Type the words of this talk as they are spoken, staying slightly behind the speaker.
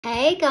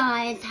Hey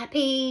guys,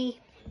 happy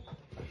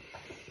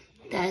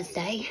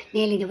Thursday,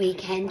 nearly the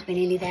weekend, we're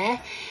nearly there,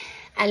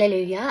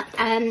 hallelujah.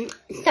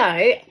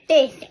 So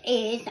this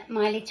is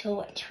my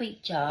little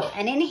treat jar,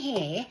 and in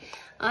here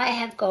I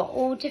have got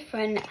all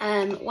different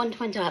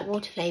 1-to-1 diet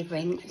water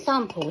flavouring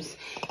samples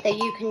that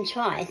you can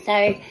try.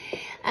 So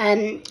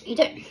you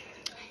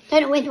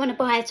don't always want to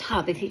buy a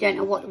tub if you don't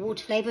know what the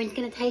water flavouring is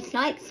going to taste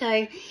like.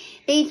 So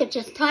these are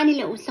just tiny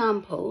little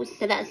samples.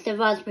 So that's the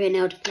raspberry and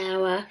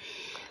elderflower.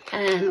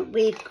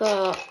 We've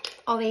got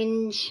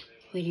orange,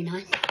 really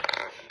nice,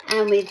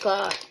 and we've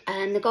got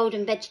the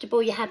golden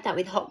vegetable. You have that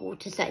with hot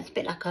water, so it's a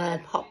bit like a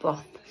hot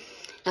broth,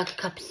 like a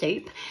cup of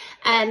soup.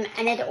 And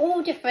there's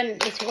all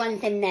different little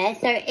ones in there,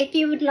 so if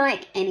you would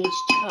like any to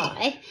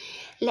try,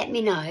 let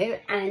me know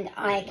and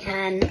I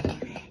can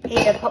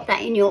either pop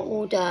that in your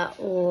order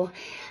or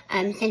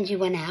send you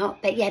one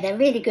out. But yeah, they're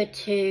really good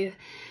to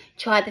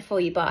try before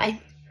you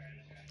buy.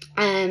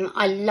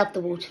 I love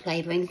the water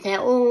flavourings. They're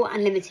all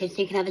unlimited,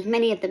 so you can have as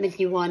many of them as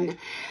you want,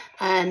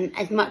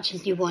 as much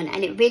as you want,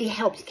 and it really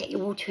helps get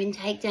your water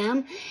intake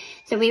down.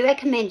 So we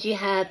recommend you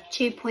have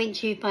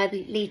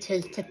 2.25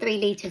 litres to 3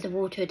 litres of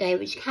water a day,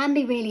 which can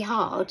be really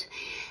hard,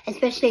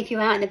 especially if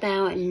you're out and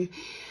about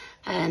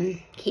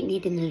and keep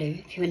needing the loo,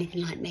 if you're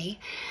anything like me.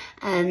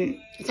 So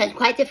it's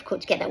quite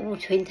difficult to get that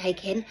water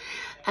intake in.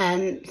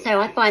 So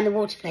I find the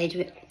water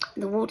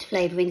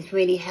flavourings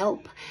really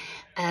help.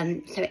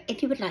 So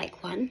if you would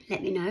like one,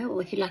 let me know,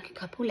 or if you'd like a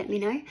couple, let me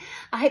know.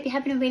 I hope you're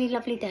having a really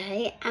lovely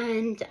day,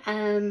 and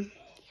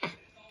yeah,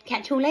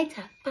 catch you all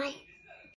later. Bye.